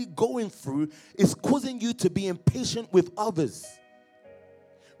internally going through is causing you to be impatient with others.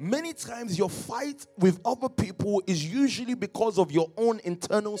 Many times your fight with other people is usually because of your own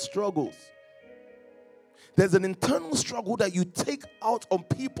internal struggles. There's an internal struggle that you take out on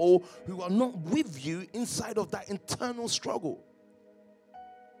people who are not with you inside of that internal struggle.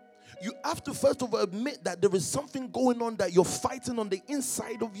 You have to first of all admit that there is something going on that you're fighting on the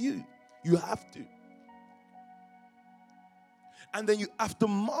inside of you. You have to. And then you have to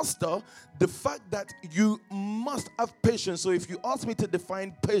master the fact that you must have patience. So if you ask me to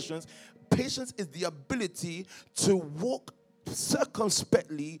define patience, patience is the ability to walk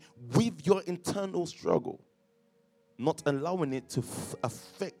circumspectly with your internal struggle, not allowing it to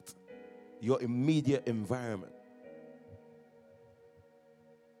affect your immediate environment.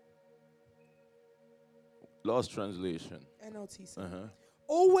 Last translation. NLT says,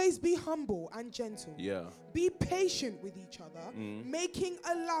 always be humble and gentle. Be patient with each other, making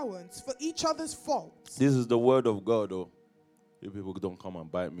allowance for each other's faults. This is the word of God, though. You people don't come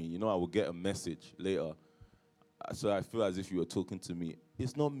and bite me. You know, I will get a message later. So I feel as if you were talking to me.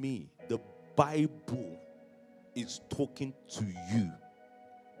 It's not me. The Bible is talking to you.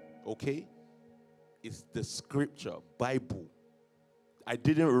 Okay? It's the scripture, Bible. I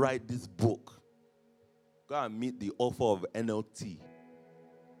didn't write this book. Go and meet the author of NLT.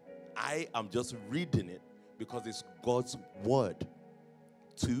 I am just reading it because it's God's word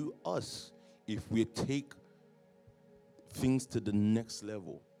to us if we take things to the next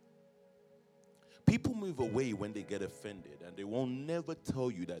level. People move away when they get offended, and they won't never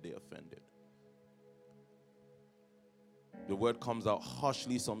tell you that they're offended. The word comes out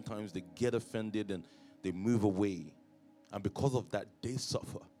harshly sometimes. They get offended and they move away. And because of that, they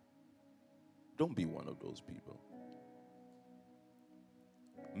suffer. Don't be one of those people.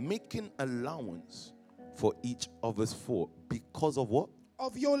 Making allowance for each other's fault because of what?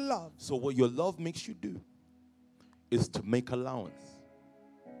 Of your love. So what your love makes you do is to make allowance.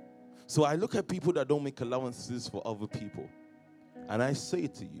 So I look at people that don't make allowances for other people, and I say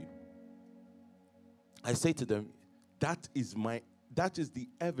to them, that is the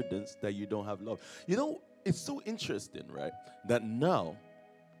evidence that you don't have love. You know, it's so interesting, right? That now,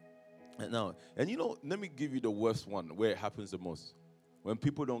 and you know, let me give you the worst one where it happens the most. When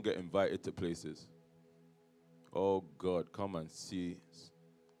people don't get invited to places. Oh God, come and see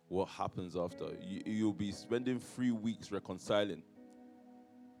what happens after. You'll be spending 3 weeks reconciling.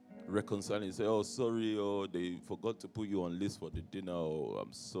 Say, oh, sorry, oh, they forgot to put you on list for the dinner. Oh,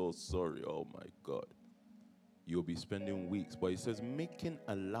 I'm so sorry. Oh my God. You'll be spending weeks. But it says making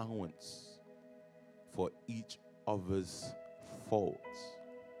allowance for each other's faults.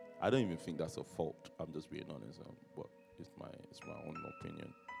 I don't even think that's a fault. I'm just being honest. But it's my own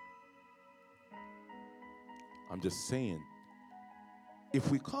opinion. I'm just saying, if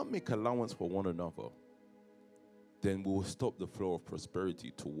we can't make allowance for one another, then we will stop the flow of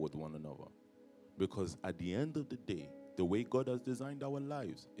prosperity toward one another. Because at the end of the day, the way God has designed our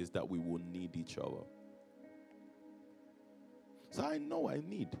lives is that we will need each other. So I know I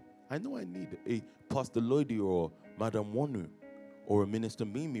need a Pastor Lloydie or Madam Wanu or a Minister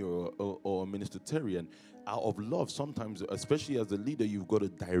Mimi or a Minister Terry. And out of love, sometimes, especially as a leader, you've got to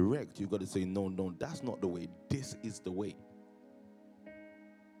direct. You've got to say, no, that's not the way. This is the way.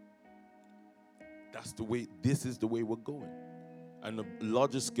 That's the way. This is the way we're going. And the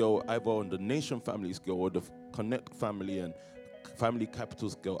larger scale, either on the nation family scale or the Connect family and family capital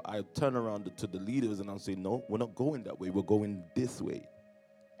scale, I turn around to the leaders and I'll say, no, we're not going that way. We're going this way.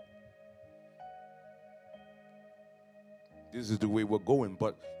 This is the way we're going.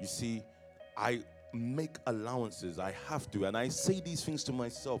 But you see, I make allowances. I have to. And I say these things to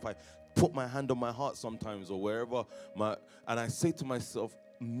myself. I put my hand on my heart sometimes or wherever. And I say to myself,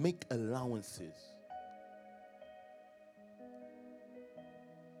 make allowances.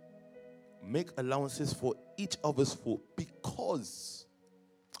 Make allowances for each other's fault because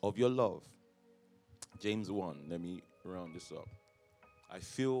of your love. James 1, let me round this up. I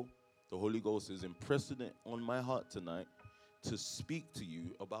feel the Holy Ghost is impressing it on my heart tonight to speak to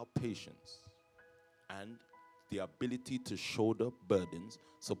you about patience and the ability to shoulder burdens,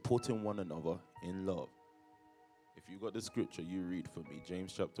 supporting one another in love. If you got the scripture, you read for me.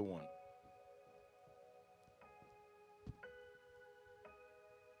 James chapter 1.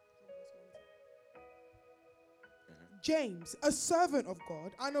 James, a servant of God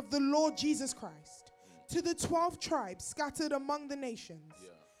and of the Lord Jesus Christ, to the 12 tribes scattered among the nations.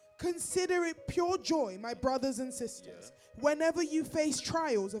 Consider it pure joy, my brothers and sisters, whenever you face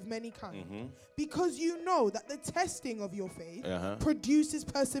trials of many kinds, because you know that the testing of your faith produces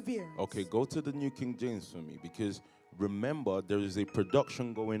perseverance. Okay, go to the New King James for me, because remember, there is a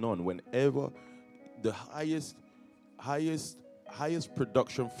production going on. Whenever the highest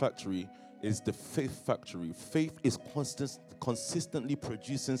production factory is the faith factory. Faith is consistently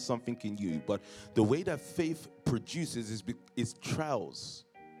producing something in you. But the way that faith produces is trials.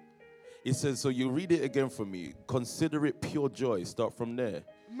 It says, so you read it again for me. Consider it pure joy. Start from there.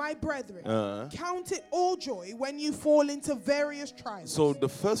 My brethren, count it all joy when you fall into various trials. So the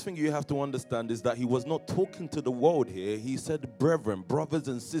first thing you have to understand is that he was not talking to the world here. He said, brethren, brothers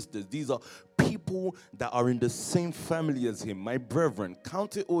and sisters. These are people that are in the same family as him. My brethren,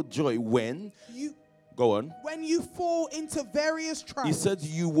 count it all joy when you... Go on. When you fall into various trials. He said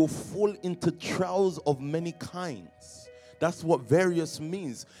you will fall into trials of many kinds. That's what various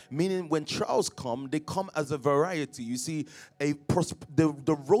means. Meaning when trials come, they come as a variety. You see,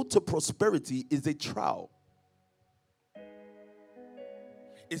 the road to prosperity is a trial.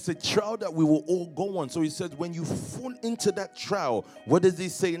 It's a trial that we will all go on. So he says, when you fall into that trial, what does he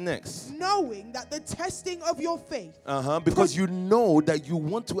say next? Knowing that the testing of your faith. Because you know that you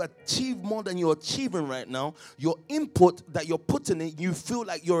want to achieve more than you're achieving right now. Your input that you're putting in, you feel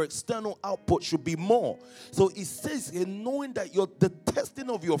like your external output should be more. So he says here, knowing that the testing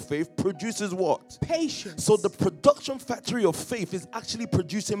of your faith produces what? Patience. So the production factory of faith is actually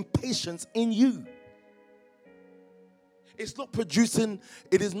producing patience in you. It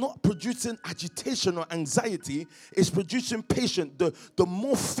is not producing agitation or anxiety. It's producing patience. The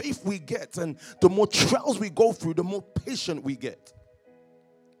more faith we get and the more trials we go through, the more patient we get.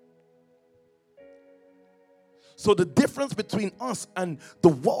 So the difference between us and the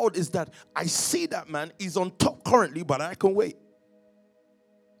world is that I see that man is on top currently, but I can wait.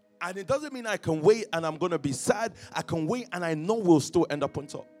 And it doesn't mean I can wait and I'm going to be sad. I can wait and I know we'll still end up on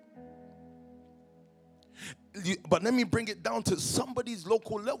top. But let me bring it down to somebody's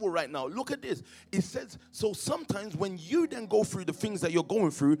local level right now. Look at this. It says, so sometimes when you then go through the things that you're going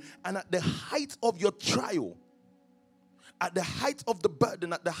through, and at the height of your trial, at the height of the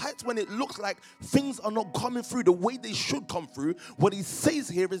burden, at the height when it looks like things are not coming through the way they should come through, what he says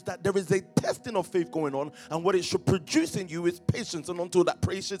here is that there is a testing of faith going on, and what it should produce in you is patience. And until that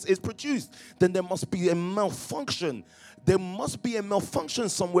patience is produced, then there must be a malfunction. There must be a malfunction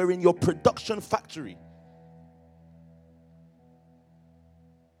somewhere in your production factory.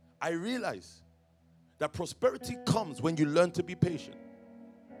 I realize that prosperity comes when you learn to be patient.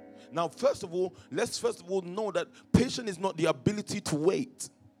 Now, let's know that patience is not the ability to wait.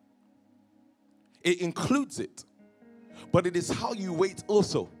 It includes it. But it is how you wait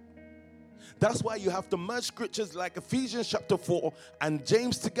also. That's why you have to merge scriptures like Ephesians chapter 4 and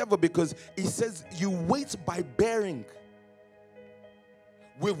James together, because it says you wait by bearing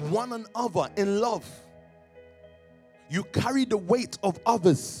with one another in love. You carry the weight of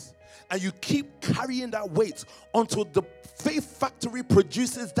others. And you keep carrying that weight until the faith factory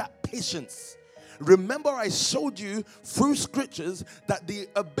produces that patience. Remember, I showed you through scriptures that the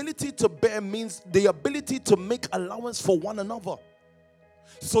ability to bear means the ability to make allowance for one another.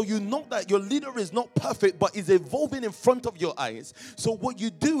 So you know that your leader is not perfect, but is evolving in front of your eyes. So what you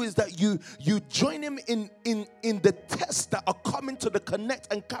do is that you join him in the tests that are coming to the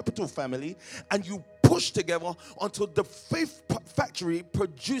Connect and Capital family, and you push together until the faith factory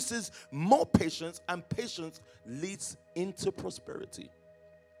produces more patience, and patience leads into prosperity.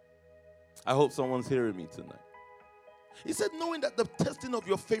 I hope someone's hearing me tonight. He said, knowing that the testing of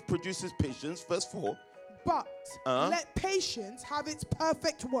your faith produces patience, verse 4. But let patience have its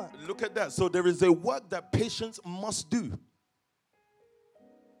perfect work. Look at that. So there is a work that patience must do.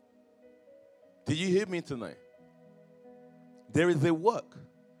 Did you hear me tonight? There is a work.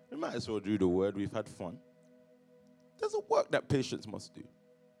 We might as well do the word. We've had fun. There's a work that patience must do.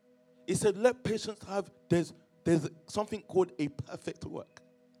 He said, let patience have, there's something called a perfect work.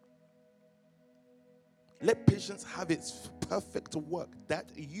 Let patience have its perfect work,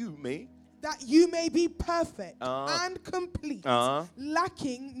 that you may be perfect and complete,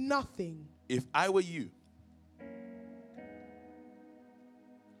 lacking nothing. If I were you,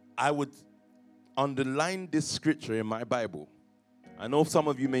 I would underline this scripture in my Bible. I know some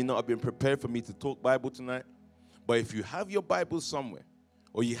of you may not have been prepared for me to talk Bible tonight, but if you have your Bible somewhere,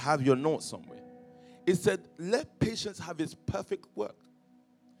 or you have your notes somewhere, it said, let patience have its perfect work,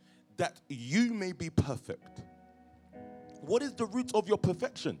 that you may be perfect. What is the root of your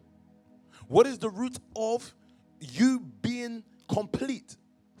perfection? What is the root of you being complete?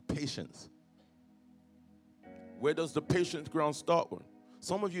 Patience. Where does the patience ground start with?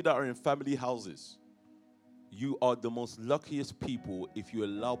 Some of you that are in family houses, you are the most luckiest people if you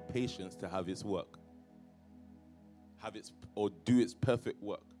allow patience to have its work. Do its perfect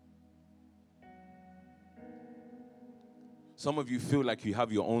work. Some of you feel like you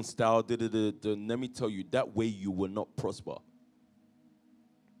have your own style. Let me tell you, that way you will not prosper.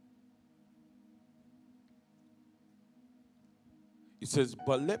 It says,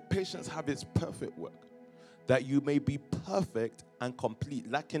 but let patience have its perfect work, that you may be perfect and complete.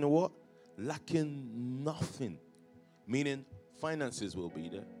 Lacking what? Lacking nothing. Meaning finances will be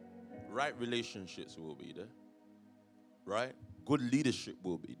there. Right relationships will be there. Right? Good leadership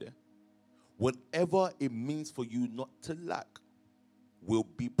will be there. Whatever it means for you not to lack will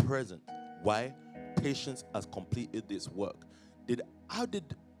be present. Why? Patience has completed this work. I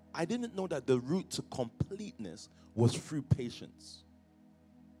didn't know that the route to completeness was through patience.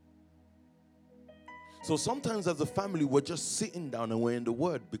 So sometimes as a family, we're just sitting down and we're in the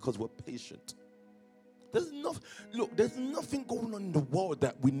Word because we're patient. There's nothing going on in the world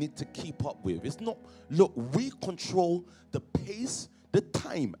that we need to keep up with. We control the pace, the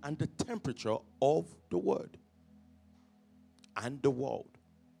time, and the temperature of the Word and the world.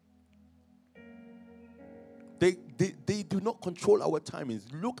 They do not control our timings.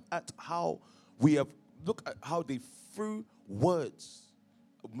 Look at how they threw words.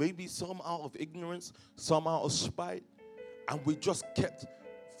 Maybe some out of ignorance, some out of spite, and we just kept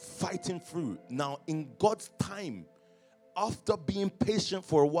fighting through. Now, in God's time, after being patient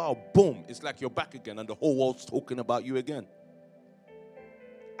for a while, boom, it's like you're back again and the whole world's talking about you again.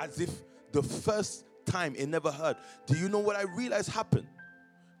 As if the first time it never heard. Do you know what I realized happened?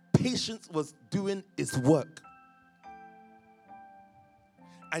 Patience was doing its work.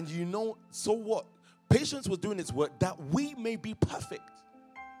 And so what? Patience was doing its work that we may be perfect.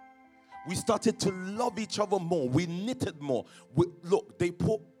 We started to love each other more. We knitted more. They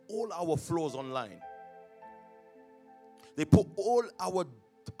put all our flaws online. They put all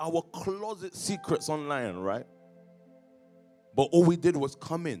our closet secrets online, right? But all we did was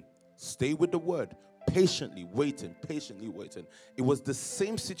come in, stay with the Word, patiently waiting. It was the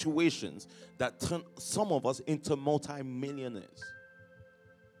same situations that turned some of us into multi-millionaires.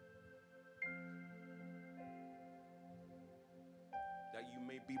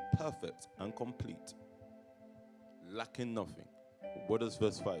 Be perfect and complete, lacking nothing. What does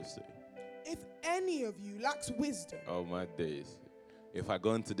verse 5 say? If any of you lacks wisdom. Oh my days. If I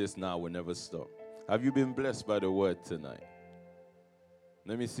go into this now, we'll never stop. Have you been blessed by the word tonight?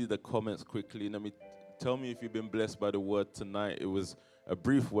 Let me see the comments quickly. Tell me if you've been blessed by the word tonight. It was a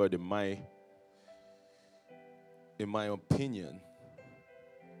brief word in my opinion.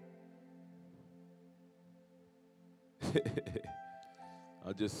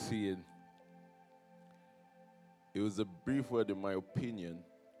 I'll just see it. It was a brief word in my opinion.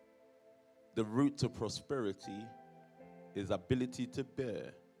 The route to prosperity is ability to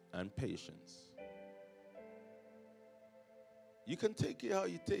bear and patience. You can take it how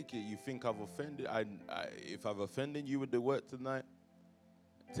you take it. You think I've offended? If I've offended you with the word tonight,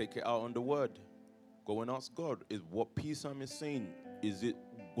 take it out on the word. Go and ask God, is what peace I'm saying, is it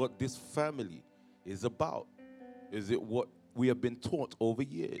what this family is about? Is it what we have been taught over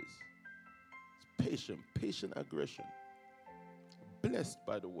years? It's patient aggression. Blessed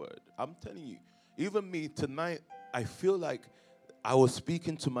by the word. I'm telling you, even me tonight, I feel like I was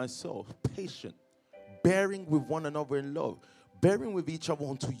speaking to myself. Patient, bearing with one another in love, bearing with each other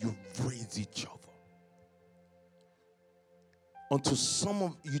until you raise each other. Until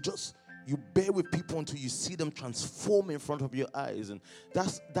you bear with people until you see them transform in front of your eyes. And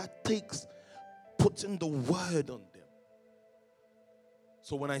that takes putting the word on them.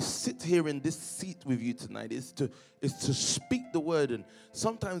 So when I sit here in this seat with you tonight, it's to speak the word. And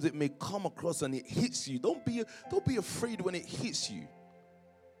sometimes it may come across and it hits you. Don't be afraid when it hits you.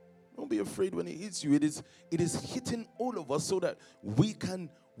 Don't be afraid when it hits you. It is hitting all of us so that we can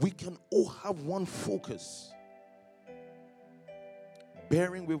all have one focus.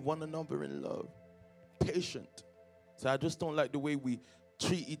 Bearing with one another in love. Patient. So I just don't like the way we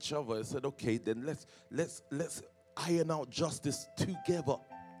treat each other. I said, okay, then let's iron out justice together.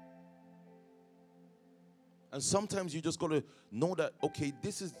 And sometimes you just got to know that, okay,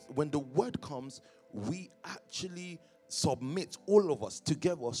 this is when the word comes, we actually submit, all of us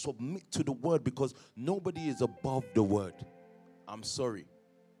together, submit to the word, because nobody is above the word. I'm sorry.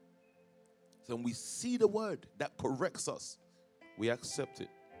 So when we see the word that corrects us, we accept it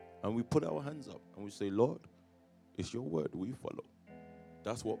and we put our hands up and we say, Lord, it's your word, we follow.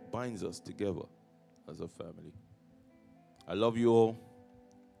 That's what binds us together as a family. I love you all.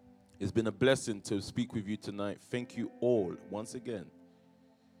 It's been a blessing to speak with you tonight. Thank you all once again.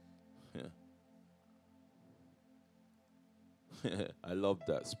 Yeah. I love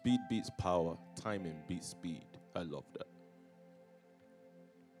that. Speed beats power. Timing beats speed. I love that.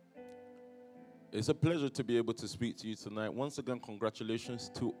 It's a pleasure to be able to speak to you tonight. Once again, congratulations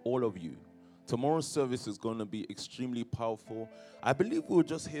to all of you. Tomorrow's service is going to be extremely powerful. I believe we'll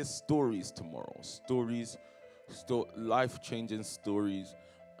just hear stories tomorrow. Life-changing stories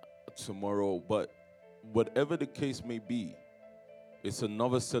tomorrow. But whatever the case may be, it's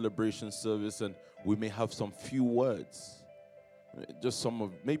another celebration service, and we may have some few words. Just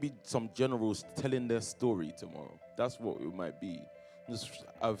maybe some generals telling their story tomorrow. That's what it might be. Just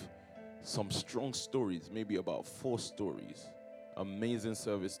have some strong stories, maybe about 4 stories. Amazing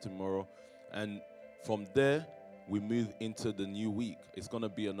service tomorrow. And from there, we move into the new week. It's going to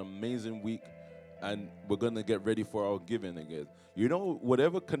be an amazing week, and we're going to get ready for our giving again. You know,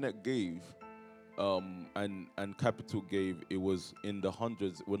 whatever Connect gave and Capital gave, it was in the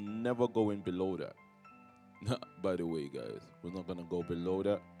hundreds. We're never going below that. By the way, guys, we're not going to go below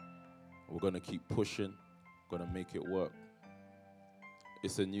that. We're going to keep pushing, going to make it work.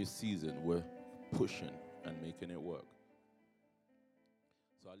 It's a new season. We're pushing and making it work.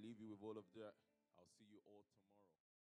 So I'll leave you with all of that.